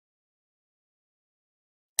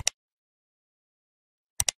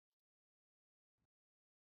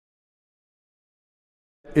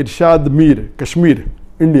Irshad Mir, Kashmir,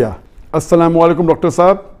 India. Assalamu alaikum, Dr.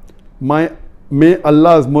 Saab. May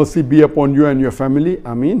Allah's mercy be upon you and your family.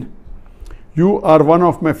 Ameen. You are one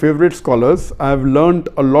of my favorite scholars. I have learnt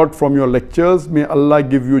a lot from your lectures. May Allah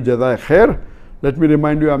give you jazai khair. Let me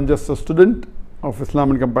remind you, I am just a student of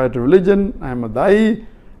Islam and comparative religion. I am a da'i.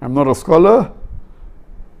 I am not a scholar.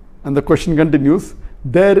 And the question continues.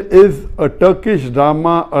 There is a Turkish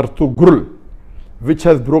drama, ERTUGRUL, which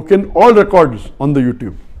has broken all records on the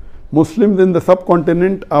YouTube. Muslims in the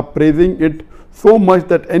subcontinent are praising it so much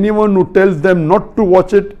that anyone who tells them not to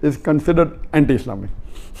watch it is considered anti-Islamic.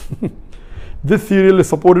 This serial is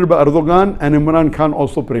supported by Erdogan, and Imran Khan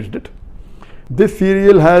also praised it. This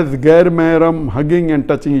serial has Gair Mahram hugging and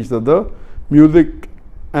touching each other, music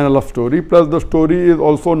and a love story, plus the story is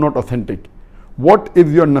also not authentic. What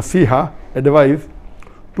is your nasiha, advice,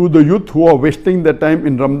 to the youth who are wasting their time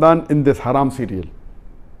in Ramadan in this haram serial?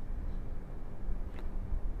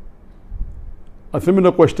 A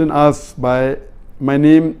similar question asked by, my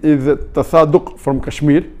name is Tasadduq from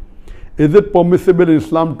Kashmir. Is it permissible in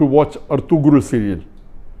Islam to watch ERTUGRUL serial?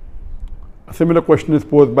 A similar question is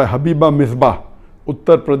posed by Habiba Misbah,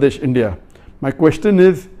 Uttar Pradesh, India. My question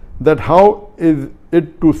is that how is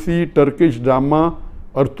it to see Turkish drama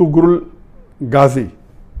ERTUGRUL GAZI?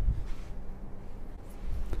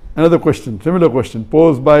 Another question, similar question,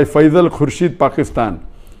 posed by Faisal Khurshid, Pakistan.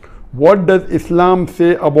 What does Islam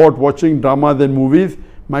say about watching dramas and movies?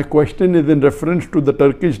 My question is in reference to the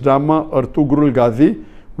Turkish drama ERTUGRUL GAZI,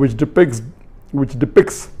 which depicts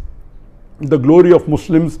the glory of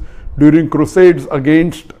Muslims during crusades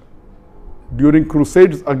against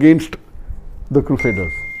the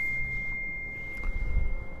Crusaders.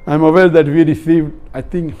 I am aware that we received, I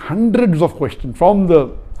think, hundreds of questions from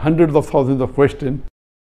the hundreds of thousands of questions.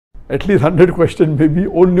 At least 100 questions maybe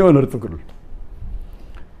only on ERTUGRUL.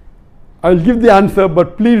 I will give the answer,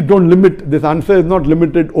 but please don't limit. This answer is not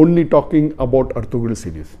limited only talking about ERTUGRUL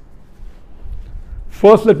series.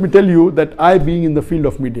 First, let me tell you that I, being in the field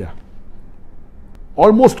of media,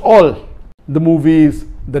 almost all the movies,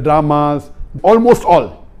 the dramas, almost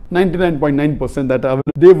all, 99.9% that are,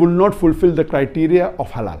 they will not fulfill the criteria of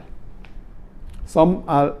halal. Some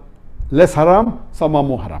are less haram, some are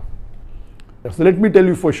more haram. So let me tell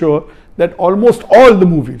you for sure that almost all the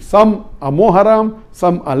movies, some are more haram,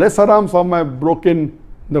 some are less haram, some have broken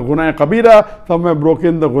the Gunaya Kabira, some have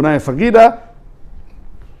broken the Gunaya Sagira.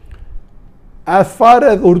 As far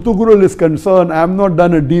as ERTUGRUL is concerned, I have not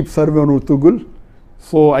done a deep survey on ERTUGRUL,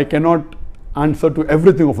 so I cannot answer to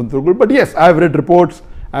everything of ERTUGRUL. But yes, I have read reports,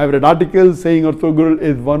 I have read articles saying ERTUGRUL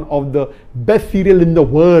is one of the best serial in the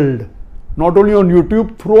world. Not only on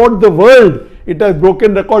YouTube, throughout the world, it has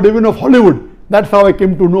broken record even of Hollywood. That's how I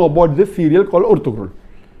came to know about this serial called ERTUGRUL.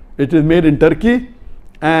 It is made in Turkey,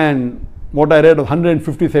 and what I read was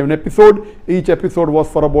 157 episodes. Each episode was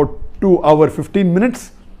for about 2 hours 15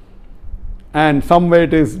 minutes, and somewhere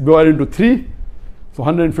it is divided into 3. So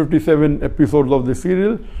 157 episodes of the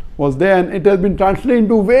serial was there, and it has been translated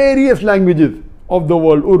into various languages of the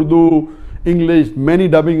world, Urdu, English, many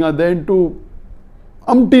dubbing are there, into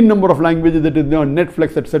umpteen number of languages that is there on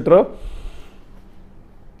Netflix, etc.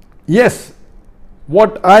 Yes,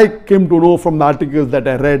 what I came to know from the articles that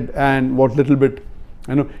I read and what little bit,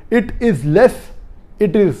 it is less,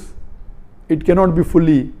 it cannot be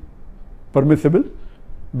fully permissible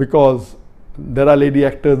because there are lady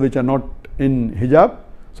actors which are not in hijab,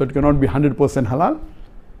 so it cannot be 100% halal.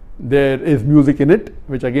 There is music in it,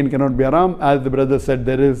 which again cannot be haram. As the brother said,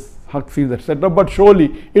 there is hug scenes, etc. But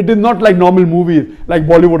surely it is not like normal movies, like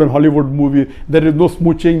Bollywood and Hollywood movies. There is no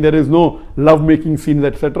smooching, there is no love-making scenes,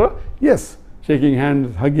 etc. Yes, shaking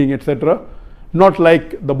hands, hugging, etc. Not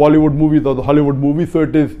like the Bollywood movies or the Hollywood movies. So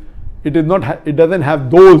it doesn't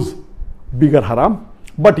have those bigger haram.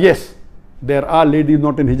 But yes, there are ladies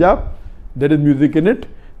not in hijab. There is music in it.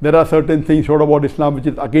 There are certain things shown about Islam which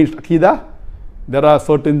is against Aqidah. There are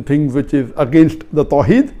certain things which is against the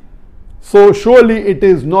Tawheed. So surely it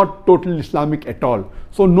is not totally Islamic at all.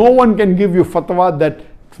 So no one can give you fatwa that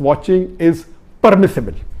watching is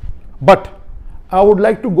permissible. But I would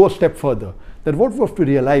like to go a step further, that what we have to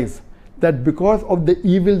realize that because of the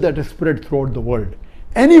evil that is spread throughout the world,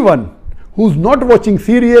 anyone who's not watching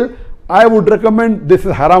serial, I would recommend this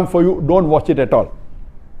is haram for you, don't watch it at all.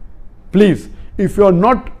 Please, if you're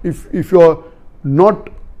not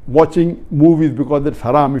watching movies because it's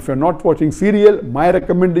haram, if you're not watching serial, my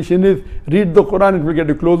recommendation is read the Quran, it will get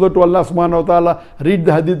you closer to Allah subhanahu wa ta'ala. Read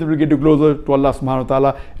the hadith, it will get you closer to Allah subhanahu wa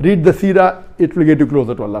ta'ala. Read the seerah, it will get you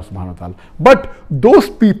closer to Allah subhanahu wa ta'ala. But those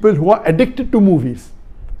people who are addicted to movies,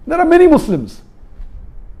 there are many Muslims,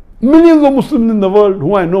 millions of Muslims in the world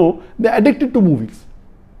who I know, they're addicted to movies.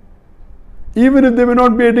 even if they may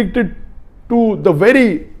not be addicted to the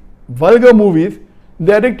very vulgar movies,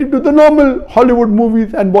 they are addicted to the normal Hollywood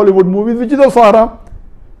movies and Bollywood movies, which is also haram.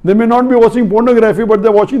 They may not be watching pornography, but they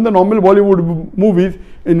are watching the normal Bollywood movies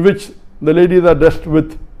in which the ladies are dressed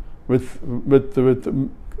with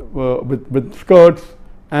skirts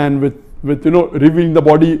and with revealing the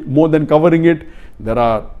body more than covering it. There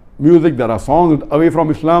are music, there are songs away from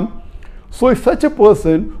Islam. So if such a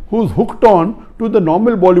person who's hooked on to the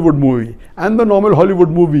normal Bollywood movie and the normal Hollywood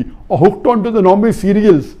movie, or hooked on to the normal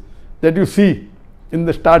serials that you see in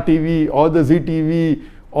the Star TV or the Zee TV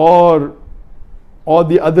or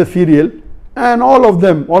the other serial, and all of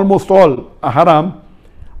them, almost all, are haram,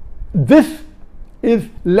 this is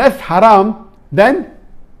less haram than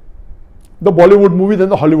the Bollywood movies and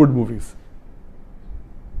the Hollywood movies.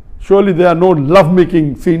 Surely there are no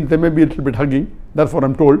love-making scenes, there may be a little bit hugging, that's what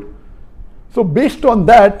I'm told. So based on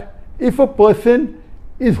that, if a person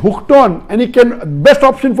is hooked on, and he can, best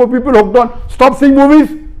option for people hooked on, stop seeing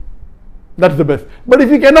movies, that's the best. But if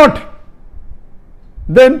he cannot,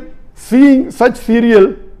 then seeing such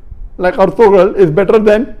serial like ERTUGRUL is better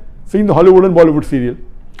than seeing the Hollywood and Bollywood serial.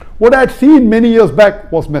 What I had seen many years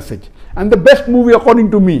back was Message. And the best movie, according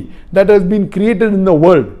to me, that has been created in the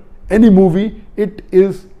world, any movie, it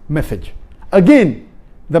is Message. Again,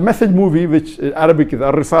 the Message movie, which Arabic is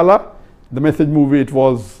Ar-Risala, the Message movie, it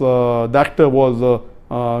was, the actor was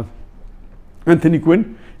Anthony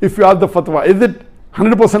Quinn. If you ask the fatwa, is it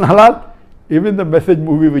 100% halal? Even the Message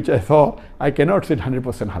movie which I saw, I cannot say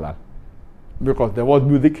 100% halal. Because there was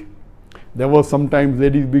music, there was sometimes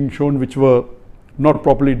ladies being shown which were not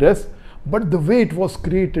properly dressed, but the way it was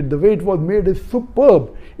created, the way it was made is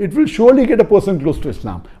superb. It will surely get a person close to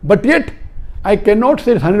Islam. But yet, I cannot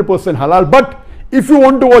say it's 100% halal. But if you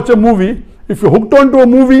want to watch a movie, if you're hooked on to a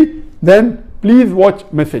movie, then please watch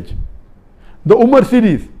Message. The Umar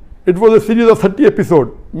series, it was a series of 30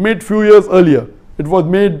 episodes, made few years earlier. It was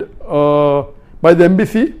made by the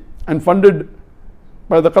embassy and funded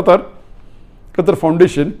by the Qatar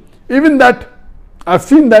Foundation. Even that, I've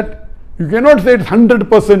seen that, you cannot say it's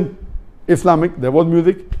 100% Islamic. There was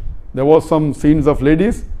music, there was some scenes of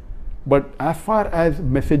ladies, but as far as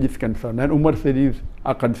Message is concerned and Umar series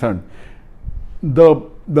are concerned, the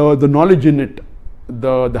knowledge in it,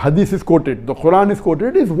 the hadith is quoted, the Quran is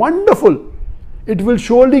quoted, is wonderful. It will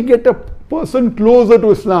surely get a person closer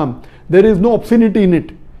to Islam. There is no obscenity in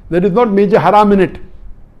it. There is not major haram in it.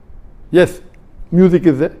 Yes, music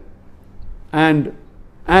is there. And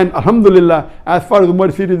Alhamdulillah, as far as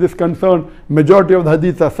Umar series is concerned, majority of the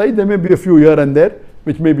hadiths are sahih. There may be a few here and there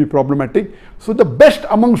which may be problematic. So the best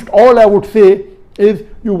amongst all, I would say, is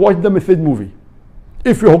you watch the Message movie.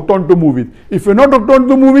 If you're hooked on to movies. If you're not hooked on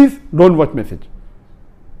to movies, don't watch Message.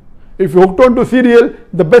 If you're hooked on to serial,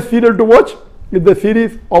 the best serial to watch is the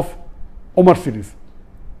series of Umar series.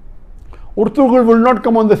 ERTUGRUL will not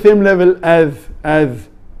come on the same level as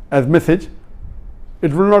Message.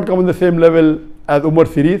 It will not come on the same level as Umar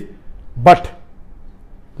series. But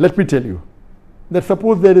let me tell you that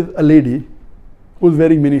suppose there is a lady who is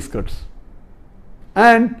wearing mini skirts,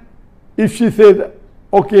 and if she says,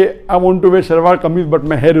 okay, I want to wear shalwar kameez but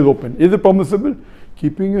my hair is open, is it permissible?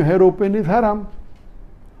 Keeping your hair open is haram,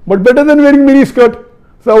 but better than wearing mini skirt.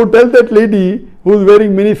 So I would tell that lady who is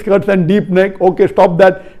wearing mini skirts and deep neck, okay, stop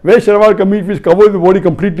that, wear shalwar kameez which covers the body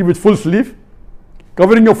completely with full sleeve,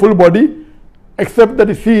 covering your full body, except that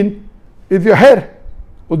is seen is your hair.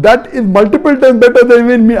 So that is multiple times better than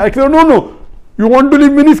wearing mini. I say, no, you want to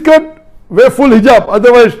leave mini skirt, wear full hijab,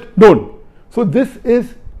 otherwise don't. So this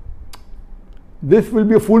will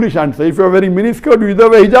be a foolish answer. If you are wearing mini skirt, you either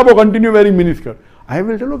wear hijab or continue wearing mini skirt. I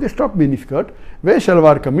will tell, okay, stop mini skirt, wear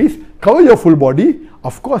shalwar kameez, cover your full body.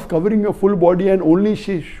 Of course, covering your full body and only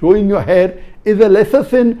showing your hair is a lesser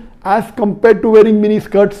sin as compared to wearing mini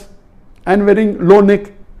skirts and wearing low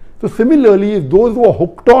neck. So similarly, if those who are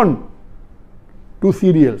hooked on to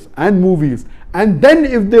serials and movies, and then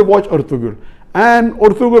if they watch ERTUGRUL, and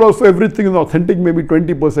ERTUGRUL also everything is authentic, maybe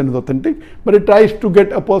 20% is authentic, but it tries to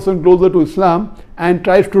get a person closer to Islam and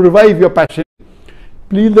tries to revive your passion.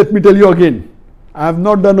 Please let me tell you again, I have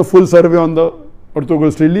not done a full survey on the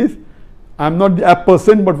ERTUGRUL release. I am not the app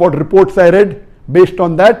person, but what reports I read, based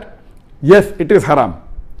on that, yes, it is haram.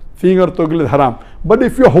 Seeing ERTUGRUL is haram. But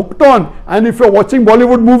if you are hooked on, and if you are watching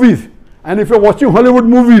Bollywood movies, and if you are watching Hollywood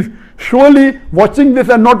movies, surely watching this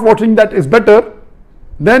and not watching that is better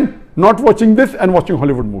than not watching this and watching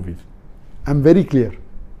Hollywood movies. I am very clear.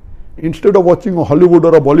 Instead of watching a Hollywood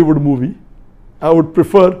or a Bollywood movie, I would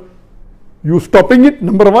prefer you stopping it,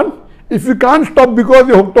 number one. If you can't stop because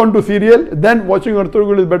you're hooked on to serial, then watching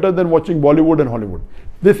ERTUGRUL is better than watching Bollywood and Hollywood.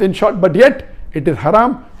 This in short, but yet it is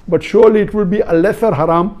haram. but surely it will be a lesser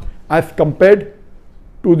haram as compared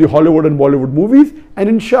to the Hollywood and Bollywood movies, and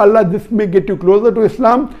inshallah this may get you closer to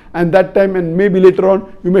Islam, and that time and maybe later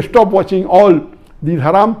on you may stop watching all these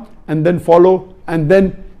haram and then follow, and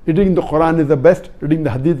then reading the Quran is the best, reading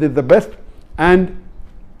the Hadith is the best. And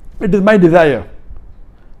it is my desire,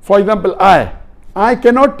 for example, I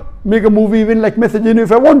cannot make a movie even like Message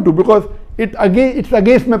if I want to, because it's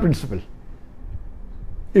against my principle.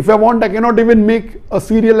 If I want, I cannot even make a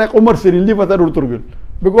serial like Umar serial, ERTUGRUL,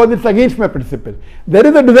 because it's against my principle. There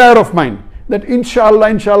is a desire of mine that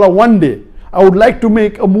inshallah one day I would like to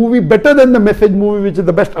make a movie better than the Message movie, which is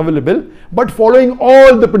the best available, but following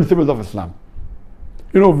all the principles of Islam.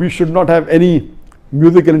 We should not have any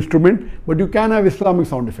musical instrument, but you can have Islamic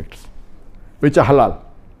sound effects, which are halal.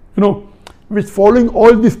 Which following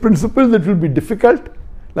all these principles, it will be difficult,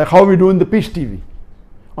 like how we do in the Peace TV.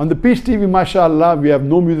 On the Peace TV, mashallah, we have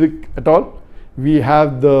no music at all. We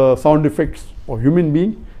have the sound effects of human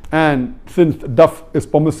being, and since duff is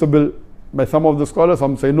permissible by some of the scholars,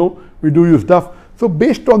 some say no, we do use duff. So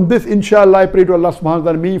based on this, inshallah, I pray to Allah subhanahu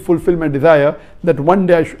wa ta'ala, may He fulfill my desire that one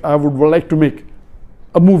day I would like to make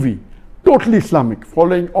a movie totally Islamic,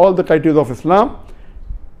 following all the criteria of Islam,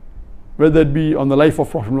 whether it be on the life of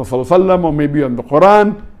Prophet Muhammad, or maybe on the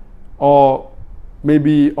Quran, or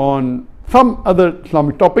maybe on some other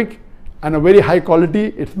Islamic topic, and a very high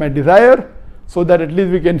quality. It's my desire, so that at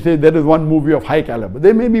least we can say there is one movie of high caliber.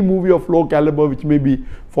 There may be movie of low caliber which may be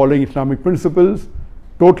following Islamic principles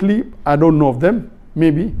totally, I don't know of them,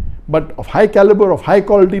 maybe, but of high caliber, of high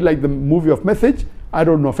quality, like the movie of Message, I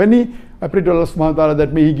don't know of any. I pray to Allah subhanahu wa ta'ala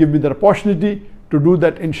that may He give me the opportunity to do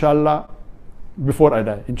that, inshallah, before I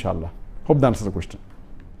die, inshallah. Hope that answers the question.